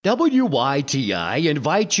WYTI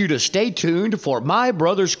invites you to stay tuned for My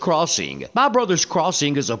Brother's Crossing. My Brother's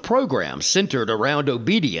Crossing is a program centered around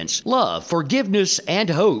obedience, love, forgiveness, and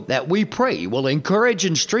hope that we pray will encourage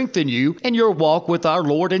and strengthen you in your walk with our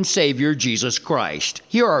Lord and Savior, Jesus Christ.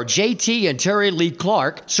 Here are JT and Terry Lee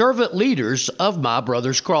Clark, servant leaders of My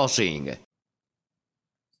Brother's Crossing.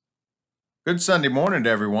 Good Sunday morning to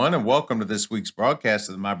everyone, and welcome to this week's broadcast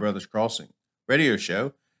of the My Brother's Crossing radio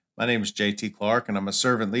show. My name is JT Clark, and I'm a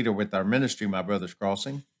servant leader with our ministry, My Brother's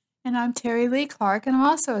Crossing. And I'm Terry Lee Clark, and I'm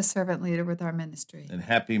also a servant leader with our ministry. And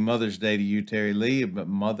happy Mother's Day to you, Terry Lee, a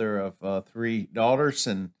mother of 3 daughters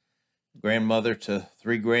and grandmother to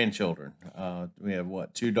 3 grandchildren. We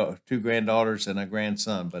have, two granddaughters and a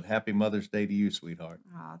grandson, but happy Mother's Day to you, sweetheart.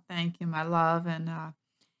 Oh, thank you, my love. And,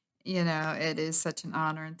 it is such an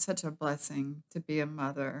honor and such a blessing to be a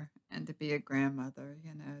mother and to be a grandmother,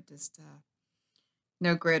 just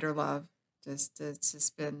no greater love. It's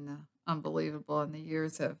just been unbelievable, and the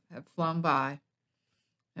years have flown by,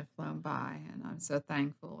 and I'm so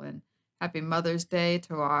thankful. And happy Mother's Day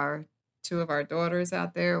to our 2 of our daughters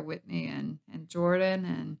out there, Whitney and Jordan,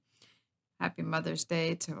 and happy Mother's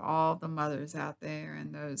Day to all the mothers out there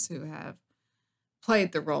and those who have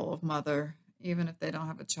played the role of mother, even if they don't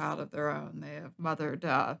have a child of their own. They have mothered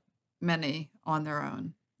many on their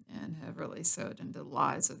own and have really sowed into the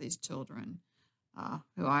lives of these children.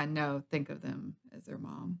 Who I know think of them as their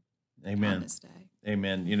mom. Amen. On this day.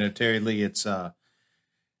 Amen. Terry Lee, it's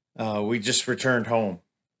we just returned home.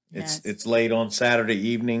 It's late on Saturday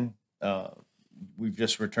evening. We've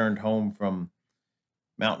just returned home from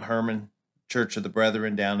Mount Hermon Church of the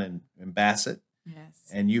Brethren down in Bassett. Yes.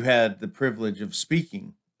 And you had the privilege of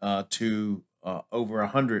speaking to over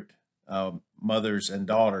 100 mothers and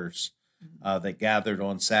daughters that gathered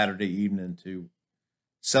on Saturday evening to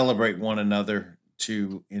celebrate one another,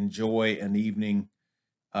 to enjoy an evening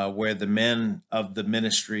where the men of the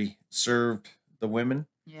ministry served the women.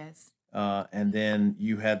 Yes. And then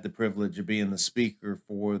you had the privilege of being the speaker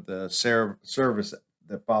for the service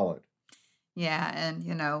that followed. Yeah, and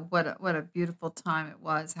what a beautiful time it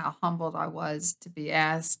was. How humbled I was to be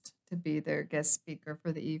asked to be their guest speaker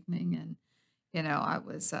for the evening, and I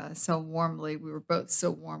was we were both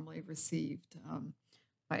so warmly received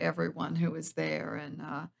by everyone who was there,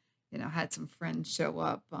 and had some friends show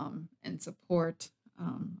up in support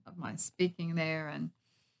of my speaking there, and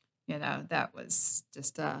that was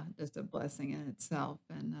just a blessing in itself,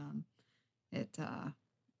 and it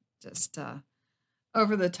just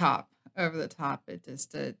over the top.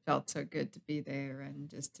 It felt so good to be there and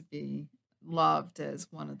just to be loved as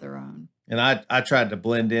one of their own. And I tried to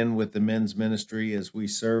blend in with the men's ministry as we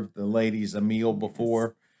served the ladies a meal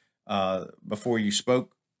before you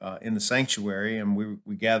spoke in the sanctuary, and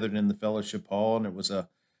we gathered in the fellowship hall, and it was a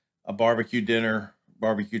barbecue dinner,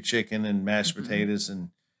 barbecue chicken and mashed potatoes and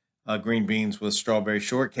green beans with strawberry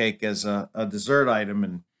shortcake as a dessert item,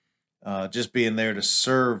 and just being there to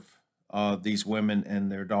serve these women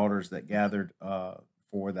and their daughters that gathered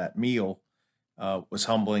for that meal was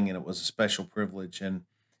humbling, and it was a special privilege. And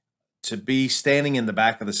to be standing in the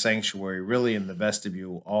back of the sanctuary, really in the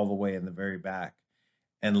vestibule, all the way in the very back,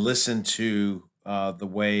 and listen to the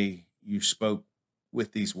way you spoke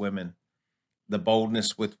with these women, the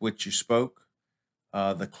boldness with which you spoke,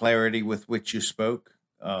 the clarity with which you spoke,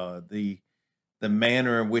 the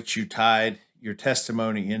manner in which you tied your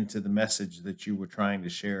testimony into the message that you were trying to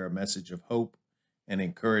share, a message of hope and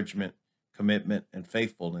encouragement, commitment, and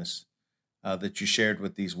faithfulness that you shared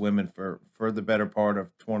with these women for the better part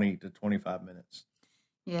of 20 to 25 minutes.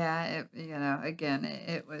 Yeah, again,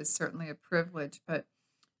 it was certainly a privilege, but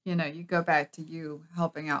you go back to you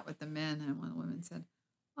helping out with the men, and one woman said,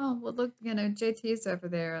 "Oh, well, look, JT's over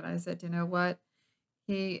there," and I said, "You know what?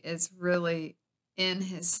 He is really in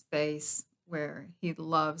his space where he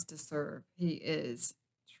loves to serve. He is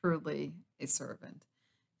truly a servant."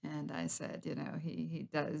 And I said, he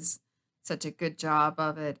does such a good job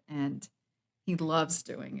of it, and he loves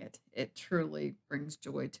doing it. It truly brings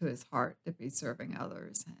joy to his heart to be serving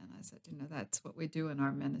others. And I said, that's what we do in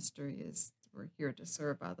our ministry, is we're here to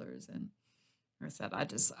serve others. And I said,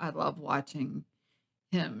 I love watching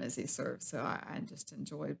him as he serves. So I just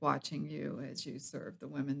enjoyed watching you as you serve the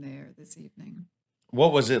women there this evening.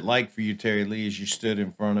 What was it like for you, Terry Lee, as you stood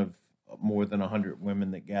in front of more than 100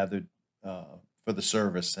 women that gathered for the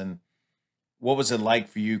service? And what was it like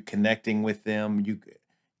for you connecting with them?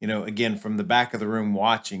 Again, from the back of the room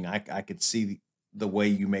watching, I could see the way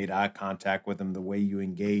you made eye contact with them, the way you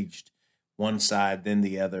engaged one side, then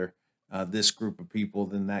the other, this group of people,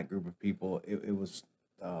 then that group of people. It was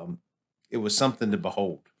something to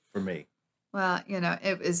behold for me. Well,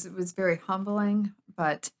 it was very humbling,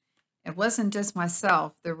 but it wasn't just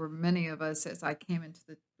myself. There were many of us as we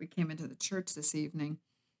came into the church this evening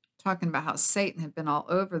talking about how Satan had been all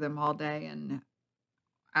over them all day. And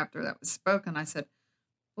after that was spoken, I said,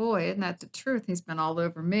 "Boy, isn't that the truth? He's been all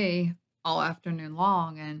over me all afternoon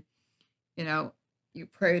long." And you know, you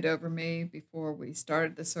prayed over me before we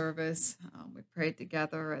started the service. We prayed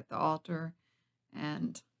together at the altar,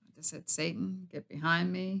 and I just said, "Satan, get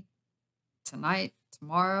behind me tonight,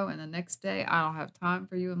 tomorrow, and the next day. I don't have time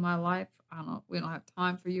for you in my life. We don't have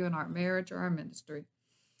time for you in our marriage or our ministry."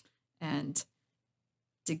 And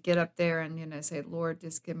to get up there and, say, "Lord,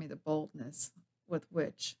 just give me the boldness with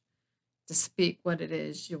which to speak what it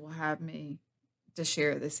is you will have me to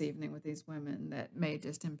share this evening with these women that may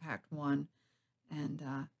just impact one."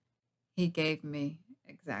 And he gave me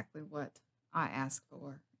exactly what I asked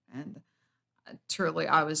for. And truly,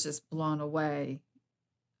 I was just blown away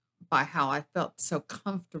by how I felt so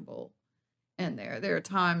comfortable in there. There are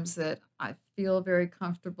times that I feel very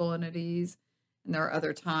comfortable and at ease, and there are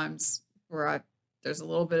other times where there's a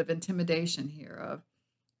little bit of intimidation here of,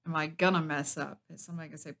 am I gonna mess up? Is somebody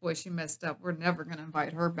gonna say, "Boy, she messed up. We're never gonna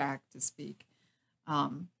invite her back to speak."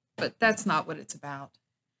 But that's not what it's about.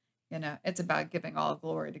 It's about giving all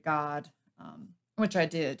glory to God, which I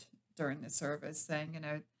did during the service, saying,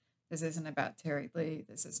 this isn't about Terry Lee.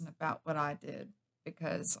 This isn't about what I did,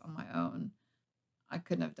 because on my own, I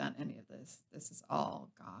couldn't have done any of this. This is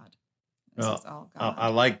all God. This is Well, all I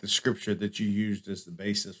God. like the scripture that you used as the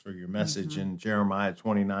basis for your message Hmm. in Jeremiah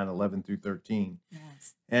 29:11-13.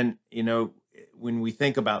 Yes. And, when we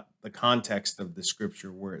think about the context of the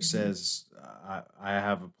scripture where it Hmm. says, I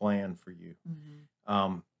have a plan for you, Hmm.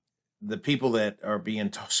 um, the people that are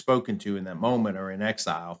being spoken to in that moment are in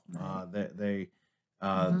exile. Right.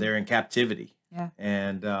 Hmm. They're in captivity, Yeah.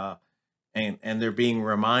 and they're being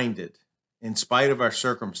reminded, in spite of our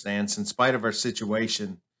circumstance, in spite of our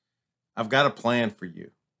situation, I've got a plan for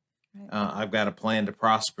you. Right. I've got a plan to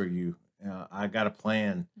prosper you. I've got a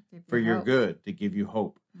plan Give for you your hope. good, to give you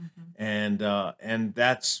hope. Hmm. And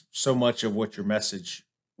that's so much of what your message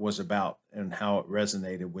was about, and how it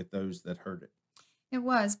resonated with those that heard it. It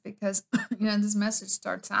was because, this message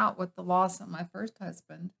starts out with the loss of my first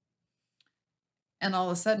husband. And all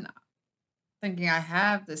of a sudden, thinking I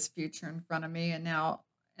have this future in front of me, and now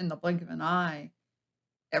in the blink of an eye,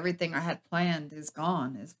 everything I had planned is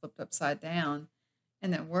gone, is flipped upside down.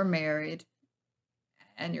 And then we're married,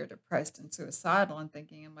 and you're depressed and suicidal and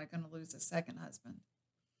thinking, am I going to lose a second husband?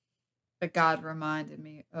 But God reminded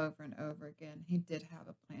me over and over again, He did have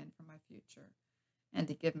a plan for my future and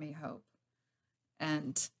to give me hope.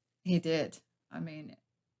 And He did. I mean,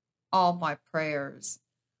 all my prayers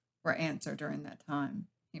were answered during that time.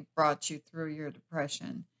 He brought you through your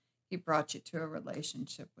depression. He brought you to a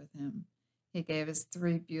relationship with Him. He gave us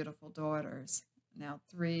 3 beautiful daughters, now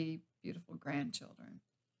 3 beautiful grandchildren.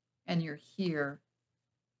 And you're here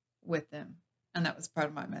with them. And that was part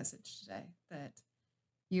of my message today, that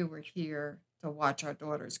you were here to watch our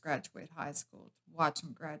daughters graduate high school, to watch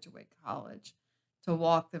them graduate college, to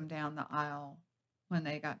walk them down the aisle when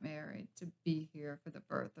they got married, to be here for the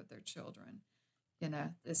birth of their children.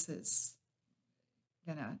 This is,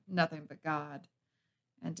 nothing but God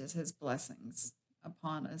and just His blessings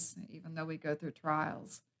upon us. Even though we go through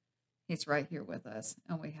trials, He's right here with us,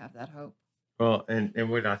 and we have that hope. Well, and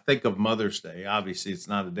when I think of Mother's Day, obviously it's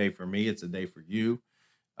not a day for me; it's a day for you.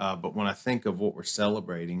 But when I think of what we're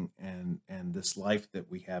celebrating, and this life that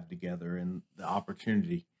we have together, and the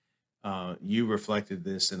opportunity, you reflected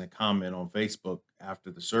this in a comment on Facebook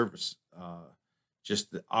after the service.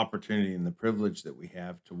 Just the opportunity and the privilege that we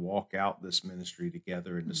have to walk out this ministry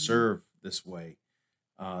together and to Hmm. serve this way,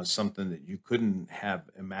 something that you couldn't have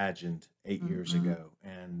imagined 8 years Hmm. ago,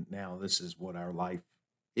 and now this is what our life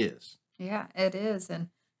is. Yeah, it is.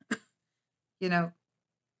 And, you know,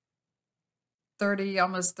 30,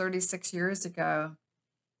 almost 36 years ago,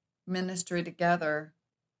 ministry together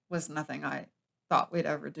was nothing I thought we'd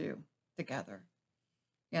ever do together.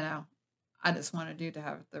 You know, I just wanted you to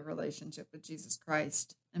have the relationship with Jesus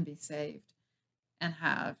Christ and be saved and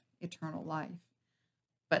have eternal life.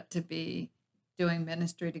 But to be doing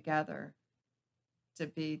ministry together, to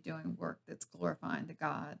be doing work that's glorifying to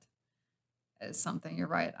God, is something, you're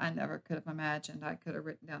right, I never could have imagined. I could have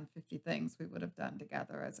written down 50 things we would have done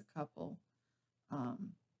together as a couple.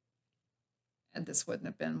 Um, and this wouldn't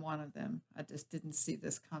have been one of them. I just didn't see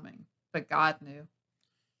this coming, but God knew.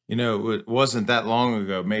 It wasn't that long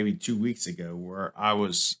ago, maybe 2 weeks ago, where I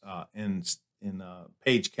was in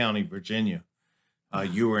Page County, Virginia.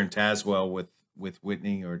 You were in Tazewell with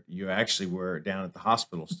Whitney, or you actually were down at the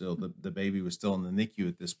hospital still. The baby was still in the NICU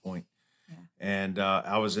at this point. Yeah. And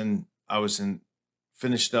I was in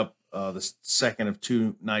finished up the second of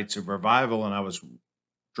 2 nights of revival, and I was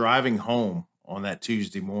driving home on that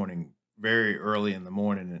Tuesday morning, very early in the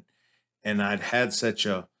morning, and I'd had such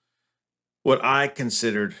a what I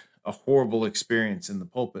considered a horrible experience in the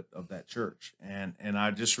pulpit of that church. And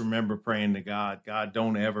I just remember praying to God, God,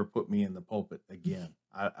 don't ever put me in the pulpit again.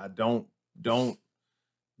 I don't don't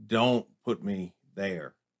put me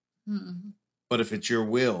there. Mm-hmm. But if it's your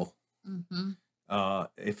will, Mm-hmm.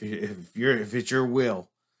 if it's your will,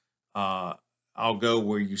 uh I'll go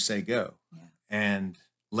where you say go. Yeah. And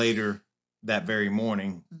later that very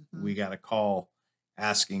morning, Mm-hmm. we got a call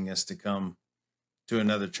asking us to come to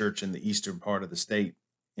another church in the eastern part of the state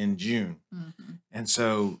in June. Mm-hmm. And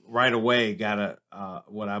so right away got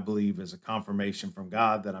what I believe is a confirmation from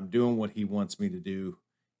God that I'm doing what he wants me to do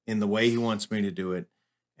in the way he wants me to do it.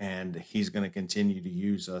 And he's going to continue to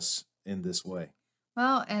use us in this way.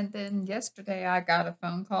 Well, and then yesterday I got a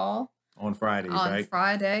phone call On Friday, on right?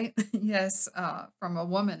 Friday, yes, from a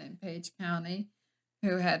woman in Page County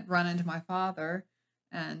who had run into my father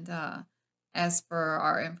and asked for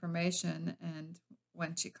our information. And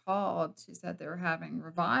when she called, she said they were having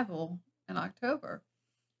revival in October.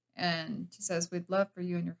 And she says, we'd love for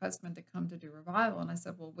you and your husband to come to do revival. And I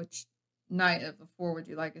said, well, which night of the 4 would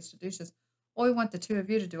you like us to do? She says, well, we want the 2 of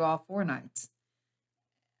you to do all 4 nights.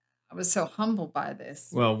 I was so humbled by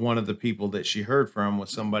this. Well, one of the people that she heard from was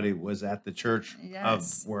somebody was at the church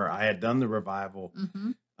Yes. of where I had done the revival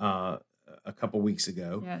Mm-hmm. a couple weeks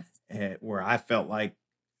ago, Yes. where I felt like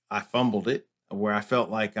I fumbled it, where I felt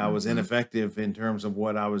like I was Mm-hmm. ineffective in terms of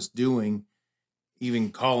what I was doing, even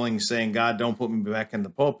calling, saying, God, don't put me back in the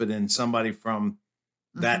pulpit. And somebody from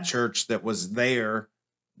that Mm-hmm. church that was there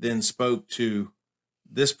then spoke to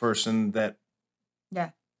this person that,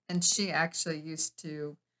 Yeah. And she actually used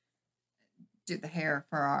to do the hair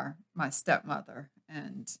for my stepmother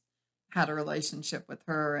and had a relationship with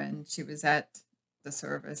her. And she was at the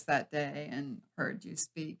service that day and heard you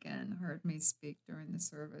speak and heard me speak during the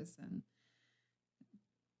service and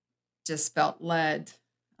just felt led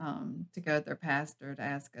to go to their pastor to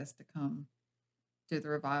ask us to come do the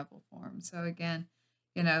revival for him. So again,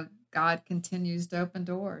 God continues to open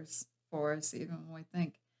doors for us, even when we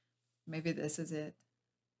think maybe this is it.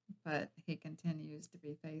 But he continues to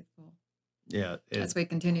be faithful yeah, as we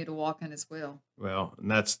continue to walk in his will. well, and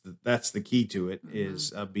that's the key to it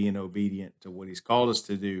is being obedient to what he's called us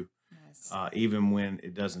to do. Yes. Even when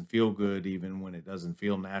it doesn't feel good, even when it doesn't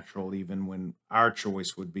feel natural, even when our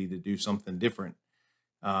choice would be to do something different.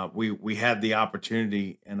 We had the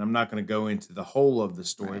opportunity, and I'm not going to go into the whole of the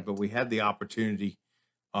story, Right. but we had the opportunity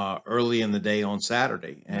early in the day on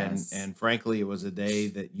Saturday, Yes. and frankly, it was a day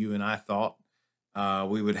that you and I thought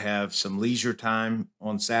we would have some leisure time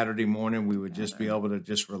on Saturday morning. We would just be Together. able to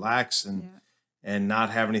just relax Yeah. and not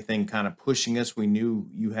have anything kind of pushing us. We knew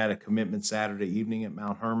you had a commitment Saturday evening at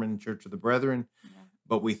Mount Hermon Church of the Brethren, Yeah.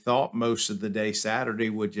 but we thought most of the day Saturday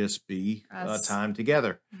would just be Us. time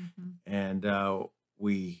together. Mm-hmm. And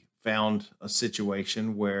we found a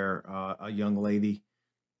situation where a young lady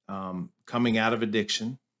coming out of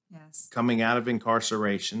addiction, Yes. coming out of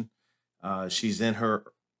incarceration, she's in her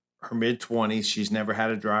mid-20s. She's never had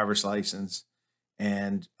a driver's license.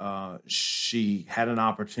 And she had an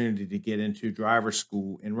opportunity to get into driver's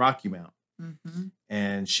school in Rocky Mount. Mm-hmm.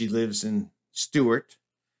 And she lives in Stewart.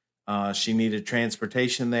 She needed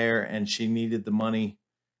transportation there, and she needed the money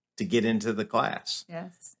to get into the class.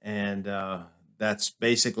 Yes. And that's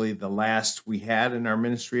basically the last we had in our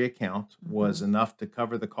ministry account was enough to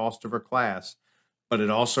cover the cost of her class. But it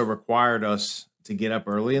also required us to get up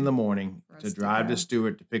early in the morning For us to to drive to go.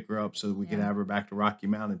 Stewart to pick her up so that we could Yeah. have her back to Rocky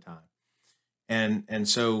Mount in time. And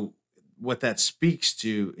so what that speaks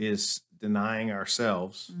to is denying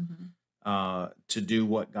ourselves Mm-hmm. to do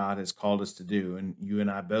what God has called us to do. And you and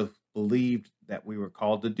I both believed that we were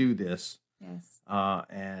called to do this. Yes.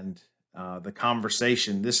 And the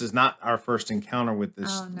conversation, this is not our first encounter with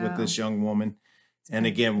Oh, with this no. young woman. It's And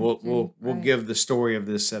been again, we'll right. give the story of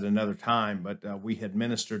this at another time. But we had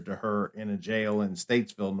ministered to her in a jail in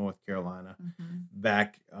Statesville, North Carolina, Mm-hmm.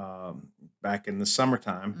 back in the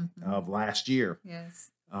summertime Mhm. of last year.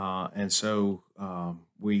 Yes. And so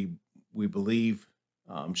we believe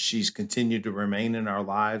she's continued to remain in our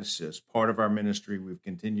lives as part of our ministry. We've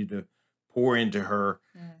continued to pour into her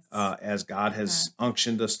Yes. as God has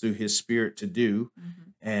unctioned us through His Spirit to do.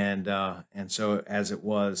 Mm-hmm. And so as it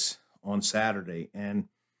was on Saturday, and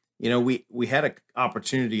we had an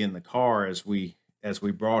opportunity in the car as we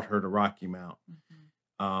brought her to Rocky Mount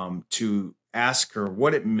Mm-hmm. to ask her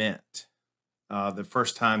what it meant the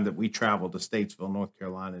first time that we traveled to Statesville, North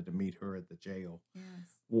Carolina, to meet her at the jail. Yes.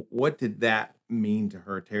 what did that mean to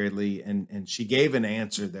her, Terry Lee? And she gave an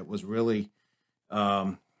answer that was really,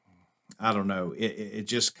 um, I don't know, it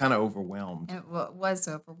just kind of overwhelmed. It was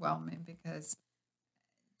overwhelming because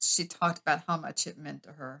she talked about how much it meant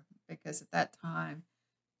to her, because at that time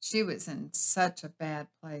she was in such a bad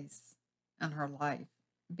place in her life,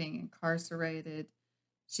 being incarcerated.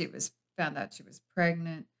 She was found out she was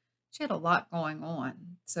pregnant. She had a lot going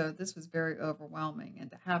on. So this was very overwhelming. And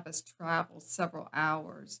to have us travel several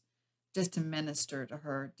hours just to minister to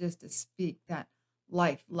her, just to speak that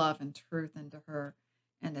life, love, and truth into her,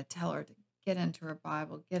 and to tell her to get into her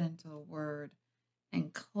Bible, get into the Word,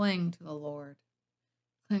 and cling to the Lord.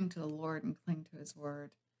 Cling to the Lord and cling to His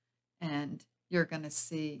Word. And you're going to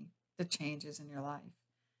see the changes in your life.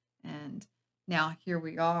 And now here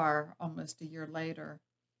we are almost a year later,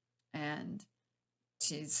 and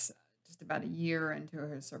she's just about a year into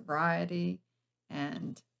her sobriety,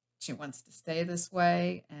 and she wants to stay this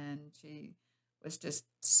way. And she was just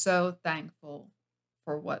so thankful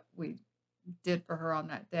for what we did for her on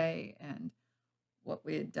that day and what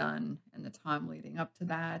we had done in the time leading up to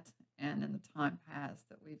that and in the time past,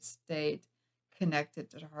 that we've stayed connected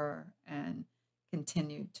to her and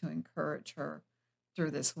continued to encourage her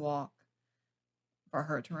through this walk, for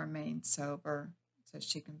her to remain sober so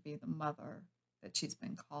she can be the mother that she's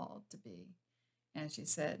been called to be. And she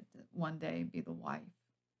said that one day be the wife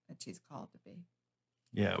that she's called to be.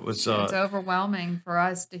 Yeah, it was. It's overwhelming for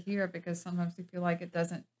us to hear, because sometimes we feel like it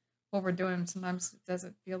doesn't, what we're doing, sometimes it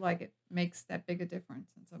doesn't feel like it makes that big a difference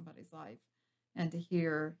in somebody's life. And to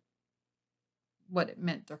hear what it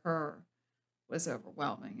meant to her was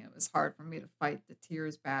overwhelming. It was hard for me to fight the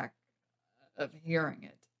tears back of hearing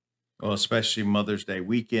it. Well, especially Mother's Day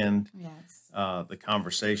weekend, Yes. the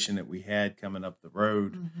conversation that we had coming up the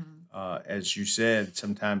road. Mm-hmm. As you said,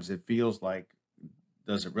 sometimes it feels like,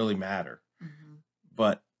 does it really matter? Mm-hmm.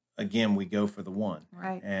 But again, we go for the one.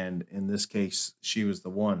 Right. And in this case, she was the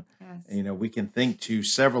one. Yes. You know, we can think to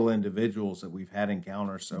several individuals that we've had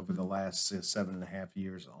encounters over the Mm-hmm. last 7.5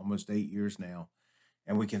 years, almost 8 years now.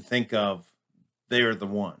 And we can think of, they're the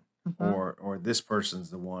one, Mm-hmm. or this person's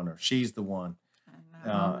the one, or she's the one. In that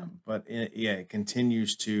moment. But it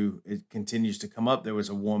continues to come up. There was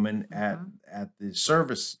a woman Mm-hmm. at the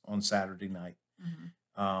service on Saturday night,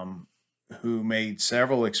 Mm-hmm. who made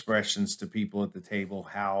several expressions to people at the table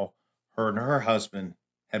how her and her husband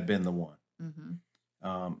had been the one. Mm-hmm.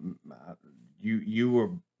 You were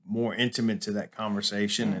more intimate to that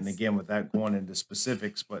conversation, and Yes. again, without going into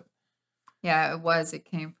specifics, but Yeah, it was. It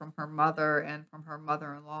came from her mother and from her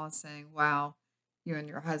mother-in-law saying, wow, you and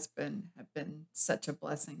your husband have been such a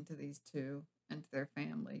blessing to these two and to their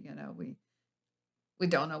family. You know, we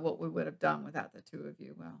don't know what we would have done without the two of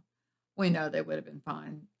you. Well, we know they would have been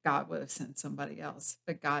fine. God would have sent somebody else,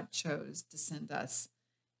 but God chose to send us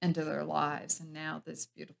into their lives. And now this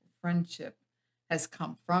beautiful friendship has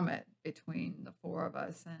come from it between the four of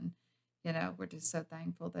us. And, you know, we're just so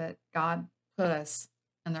thankful that God put us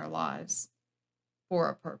in their lives for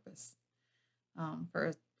a purpose,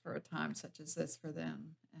 for a time such as this for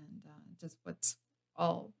them. And just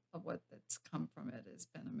all of what that's come from it has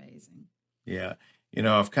been amazing. yeah, you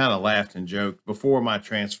know, I've kind of laughed and joked before my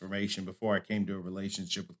transformation, before I came to a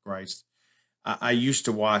relationship with Christ. I used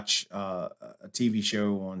to watch a TV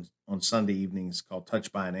show on Sunday evenings called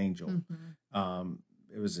Touched by an Angel. Mm-hmm.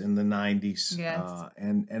 It was in the 90s, Yes.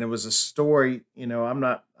 and it was a story. You know, I'm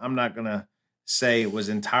not gonna say it was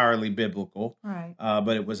entirely biblical, Right.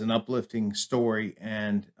 but it was an uplifting story,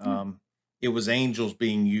 and it was angels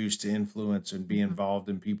being used to influence and be Mm-hmm. involved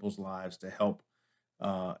in people's lives to help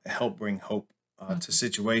bring hope to Mm-hmm.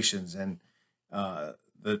 situations. And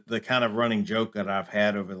the kind of running joke that I've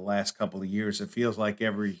had over the last couple of years, it feels like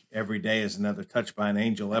every day is another Touched by an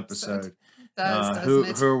Angel episode. It does, Who doesn't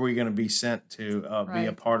it? who are we going to be sent to be a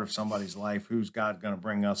Right. part of somebody's life? Who's God going to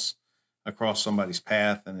bring us across somebody's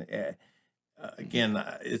path? And again,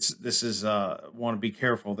 this is want to be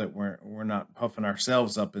careful that we're not puffing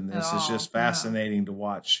ourselves up in At this. It's all. just No. fascinating to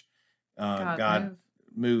watch God God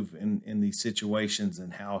move. move in these situations,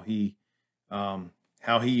 and how he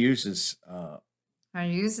uses. How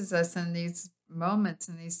he uses us in these moments,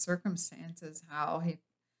 in these circumstances, how he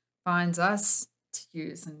finds us to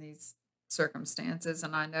use in these circumstances.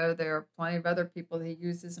 And I know there are plenty of other people that he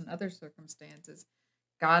uses in other circumstances.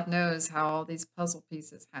 God knows how all these puzzle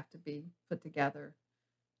pieces have to be put together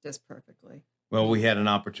just perfectly. Well, we had an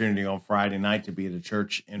opportunity on Friday night to be at a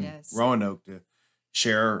church in Yes. Roanoke to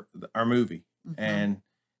share our movie, Mm-hmm. and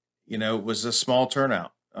you know, it was a small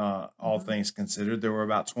turnout. All Mm-hmm. things considered, there were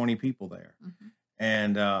about 20 people there, Mm-hmm.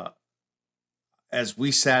 and as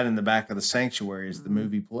we sat in the back of the sanctuary as the Mhm.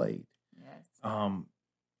 movie played, Yes.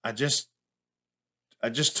 I just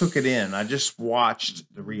took it in. I just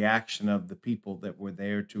watched the reaction of the people that were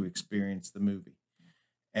there to experience the movie,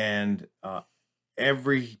 and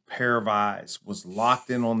every pair of eyes was locked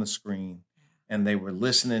in on the screen, and they were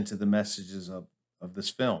listening to the messages of this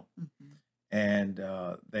film, Mhm.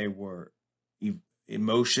 and they were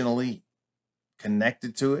emotionally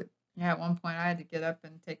connected to it, Yeah, at one point I had to get up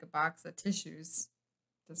and take a box of tissues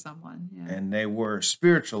to someone. Yeah. and they were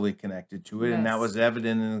spiritually connected to it, and that Yes. was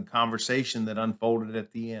evident in the conversation that unfolded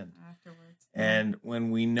at the end. Afterwards. Yeah. And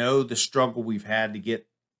when we know the struggle we've had to get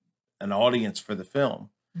an audience for the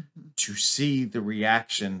film, Mhm. to see the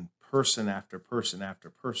reaction person after person after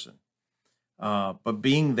person. But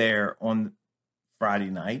being there on Friday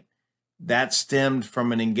night, that stemmed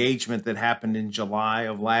from an engagement that happened in July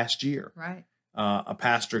of last year. Right. A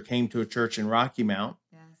pastor came to a church in Rocky Mount,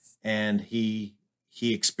 Yes. and he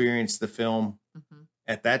experienced the film Mhm.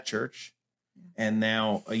 at that church. Yeah. And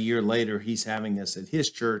now a year later, he's having us at his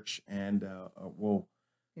church, and we'll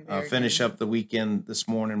Be there finish again. up the weekend this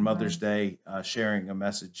morning, Mother's Right. Day, sharing a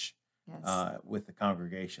message Yes. with the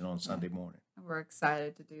congregation on Yeah. Sunday morning. And we're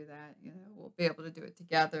excited to do that. You know, we'll be able to do it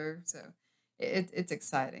together. So it's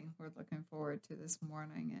exciting. We're looking forward to this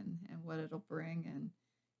morning and what it'll bring and,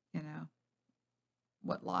 you know,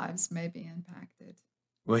 what lives may be impacted.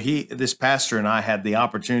 Well, this pastor and I had the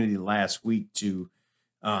opportunity last week to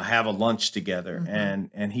have a lunch together, Mhm.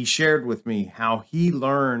 and he shared with me how he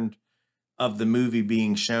learned of the movie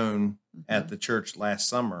being shown at Mhm. the church last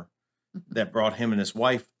summer Mhm. that brought him and his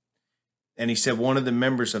wife. And he said one of the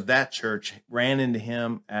members of that church ran into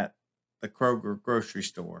him at the Kroger grocery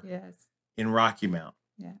store Yes. in Rocky Mount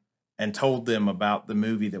Yeah. and told them about the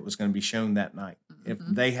movie that was going to be shown that night. If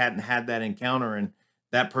Mhm. they hadn't had that encounter and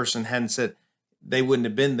that person hadn't said, they wouldn't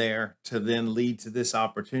have been there to then lead to this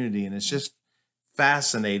opportunity. And it's just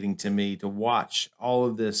fascinating to me to watch all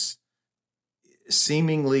of this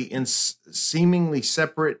seemingly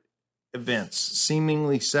separate events,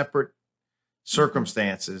 seemingly separate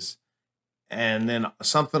circumstances, and then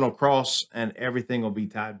something will cross and everything will be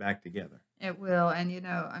tied back together. It will. And, you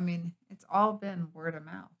know, I mean, it's all been word of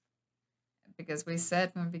mouth because we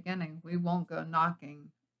said from the beginning, we won't go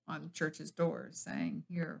knocking on churches' doors saying,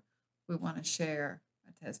 here, we want to share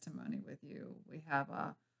a testimony with you. We have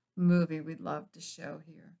a movie we'd love to show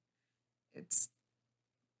here. It's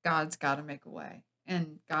God's got to make a way.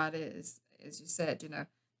 And God is, as you said, you know,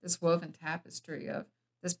 this woven tapestry of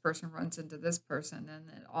this person runs into this person and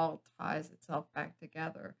it all ties itself back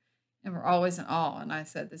together. And we're always in awe. And I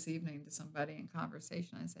said this evening to somebody in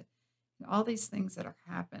conversation, I said, all these things that are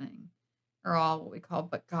happening are all what we call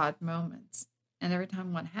but God moments. And every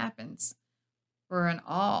time one happens, we're in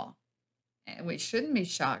awe. And we shouldn't be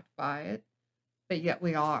shocked by it, but yet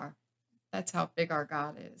we are. That's how big our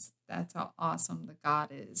God is. That's how awesome the God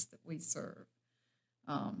is that we serve.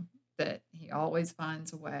 That He always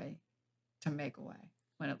finds a way to make a way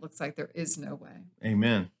when it looks like there is no way.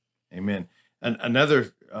 Amen. Amen. And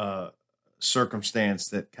another circumstance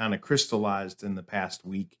that kind of crystallized in the past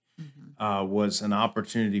week Mhm. was an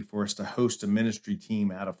opportunity for us to host a ministry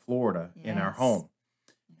team out of Florida in our Yes. home.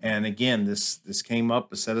 Yeah. And again, this came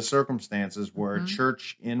up a set of circumstances where a Mhm.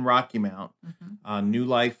 church in Rocky Mount, Mhm. New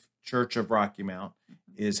Life Church of Rocky Mount, Mhm.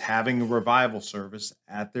 is having a revival service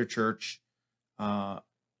at their church uh,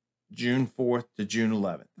 June 4th to June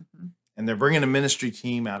 11th. Mhm. And they're bringing a ministry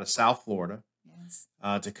team out of South Florida Yes.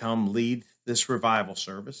 to come lead this revival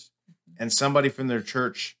service. Mhm. And somebody from their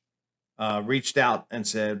church reached out and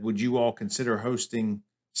said, would you all consider hosting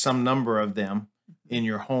some number of them Mhm. in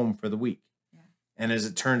your home for the week? Yeah. And as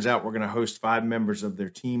it turns out, we're going to host 5 members of their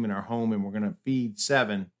team in our home, and we're going to feed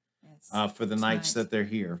 7 Yes. for the nights Tonight. that they're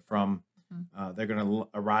here. From Mhm. they're going to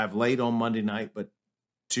arrive late on Monday night, but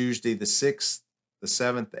Tuesday the 6th, the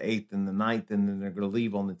 7th, the 8th, and the 9th, and then they're going to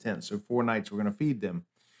leave on the 10th. So 4 nights we're going to feed them.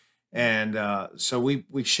 And so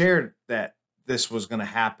we shared that this was going to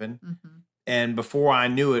happen. Mhm. And before I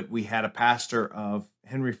knew it, we had a pastor of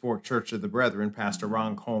Henry Fort Church of the Brethren, Pastor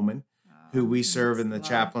Ron Coleman, who Oh, we serve in the yes, love.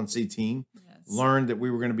 chaplaincy team, Yes. learned that we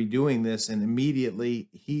were going to be doing this, and immediately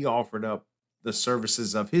he offered up the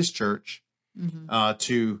services of his church Mhm.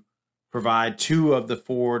 to provide 2 of the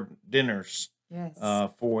 4 dinners Yes.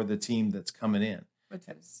 for the team that's coming in. Which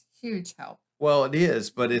is huge help. Well, it is,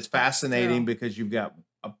 but it's fascinating Still. because you've got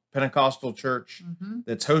a Pentecostal church Mhm.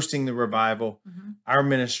 that's hosting the revival, Mhm. our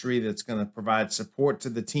ministry that's going to provide support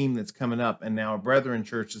to the team that's coming up, and now a Brethren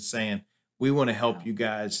church is saying, we want to help Wow. you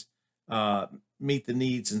guys meet the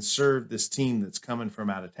needs and serve this team that's coming from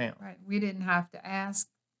out of town. Right. We didn't have to ask.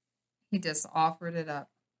 He just offered it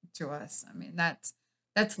up to us. I mean, that's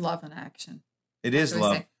love in action. It That's is what we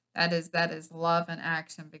love. say. That is love in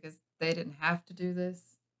action, because they didn't have to do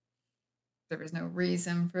this. There was no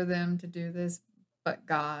reason for them to do this, but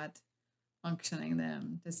God functioning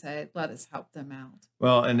them to say, let us help them out.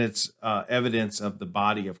 Well, and it's evidence of the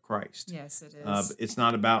body of Christ. Yes, it is. It's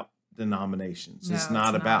not about denominations. It's No, it's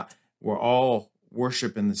not about, not. we're all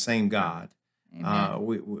worshiping the same God.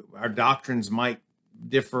 Amen. Our doctrines might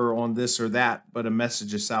differ on this or that, but a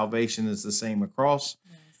message of salvation is the same across.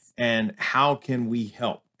 Yes. And how can we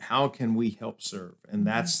help? How can we help serve? And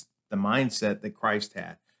that's the mindset that Christ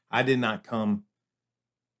had. I did not come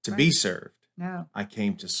to be Right. served. No. I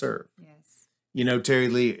came to serve. Yes. You know, Terry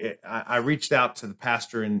Lee, I reached out to the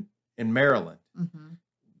pastor in Maryland. Mm-hmm.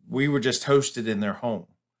 We were just hosted in their home.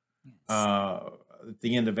 Yes. At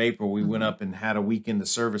the end of April, we went Mhm. up and had a weekend of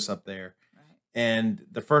service up there. Right. And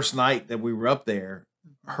the first night that we were up there,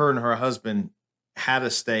 Mhm. her and her husband had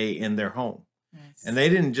us stay in their home. Yes. And they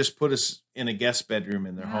didn't just put us in a guest bedroom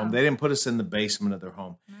in their home. No. They didn't put us in the basement of their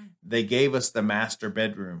home. No. They gave us the master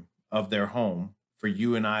bedroom of their home for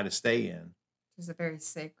you and I to stay in. It's a very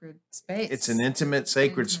sacred space. It's an intimate,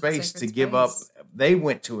 sacred space sacred to give up. space. They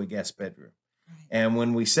went to a guest bedroom. Right. And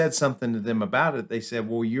when we said something to them about it, they said,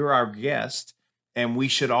 well, you're our guest and we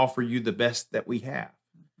should offer you the best that we have.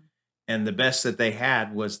 Mhm. And the best that they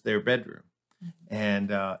had was their bedroom. Mhm.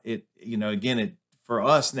 And it, you know, again, it for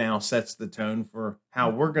us now sets the tone for how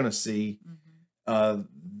we're going to see Mhm.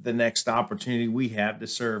 the next opportunity we have to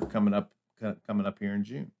serve coming up here in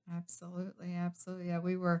June. Absolutely, absolutely. Yeah,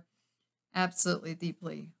 we were absolutely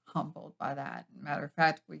deeply humbled by that. Matter of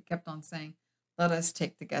fact, we kept on saying, let us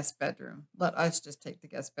take the guest bedroom. Let us just take the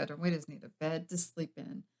guest bedroom. We just need a bed to sleep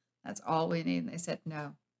in. That's all we need. And they said,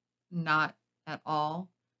 no, not at all.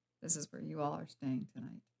 This is where you all are staying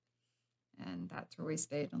tonight. And that's where we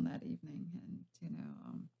stayed on that evening.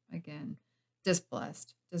 And, again, just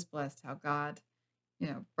blessed how God,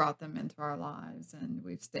 brought them into our lives. And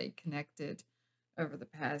we've stayed connected over the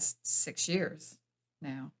past 6 years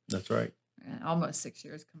now. That's right. And almost 6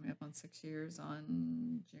 years, coming up on 6 years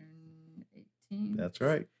on June 18th. That's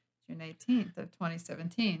right. June 18th of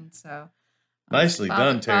 2017. So Nicely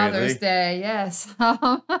done, Terry Father's Lee. Day, yes.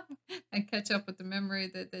 And catch up with the memory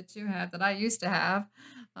that you have, that I used to have.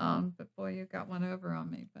 But boy, you got one over on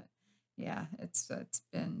me. But yeah, it's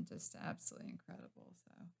been just absolutely incredible.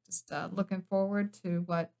 So just looking forward to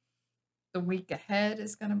what the week ahead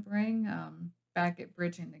is going to bring. Back at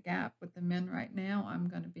Bridging the Gap with the men right now, I'm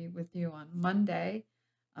going to be with you on Monday,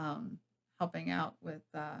 helping out with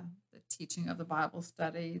the teaching of the Bible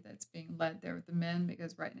study that's being led there with the men,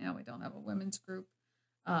 because right now we don't have a women's group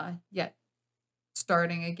yet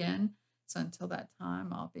starting again. So until that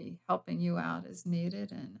time, I'll be helping you out as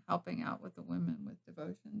needed and helping out with the women with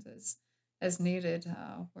devotions as needed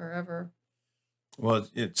wherever. Well,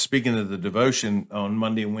 speaking of the devotion on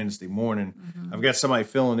Monday and Wednesday morning, Mhm. I've got somebody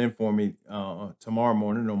filling in for me tomorrow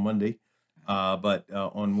morning on Monday. But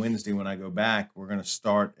on Wednesday, when I go back, we're going to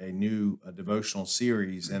start a new devotional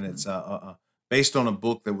series, and it's based on a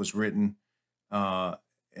book that was written, and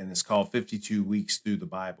it's called 52 Weeks Through the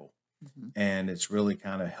Bible. Mhm. And it's really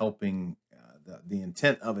kind of helping. The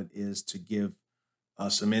intent of it is to give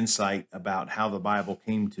some insight about how the Bible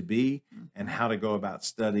came to be and Mhm. how to go about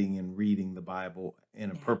studying and reading the Bible in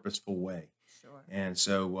a Yeah. purposeful way. Sure. And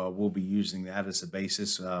so we'll be using that as a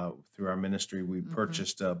basis through our ministry. We Mhm.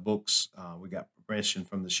 purchased books. We got permission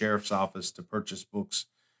from the sheriff's office to purchase books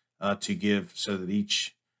to give so that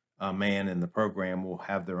each man in the program will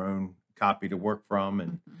have their own copy to work from.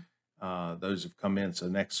 And Mhm. those have come in. So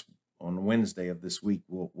next on Wednesday of this week,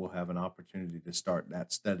 we'll have an opportunity to start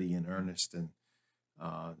that study in earnest, and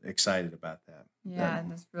excited about that. Yeah, and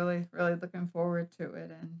just really, really looking forward to it,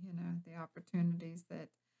 and the opportunities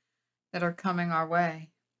that are coming our way.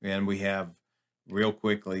 And we have, real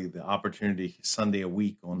quickly, the opportunity Sunday a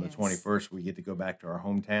week on the Yes. 21st, we get to go back to our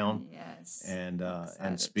hometown Yes. and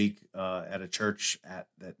Excited. speak at a church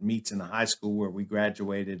that meets in the high school where we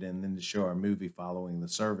graduated, and then to show our movie following the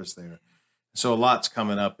service there. So a lot's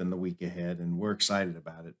coming up in the week ahead, and we're excited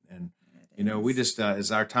about it. And we is. just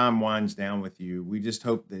as our time winds down with you, we just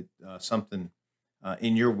hope that something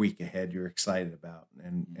in your week ahead you're excited about,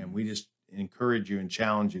 and we just encourage you and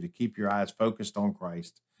challenge you to keep your eyes focused on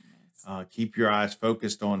Christ. Yes. Keep your eyes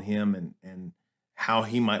focused on Him and how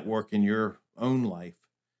He might work in your own life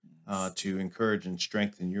Yes. to encourage and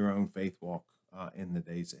strengthen your own faith walk in the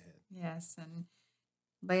days ahead. Yes, and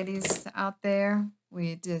ladies out there,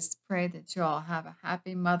 we just pray that you all have a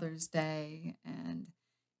happy Mother's Day and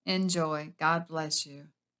enjoy. God bless you.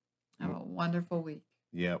 Have a wonderful week.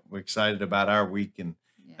 Yeah, we're excited about our week, and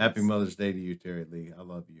happy Yes. Mother's Day to you, Terry Lee. I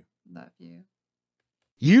love you. Love you.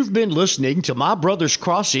 You've been listening to My Brother's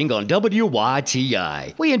Crossing on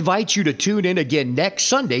WYTI. We invite you to tune in again next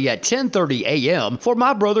Sunday at 10:30 a.m. for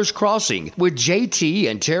My Brother's Crossing with JT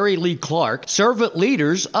and Terry Lee Clark, servant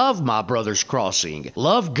leaders of My Brother's Crossing.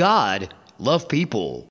 Love God, love people.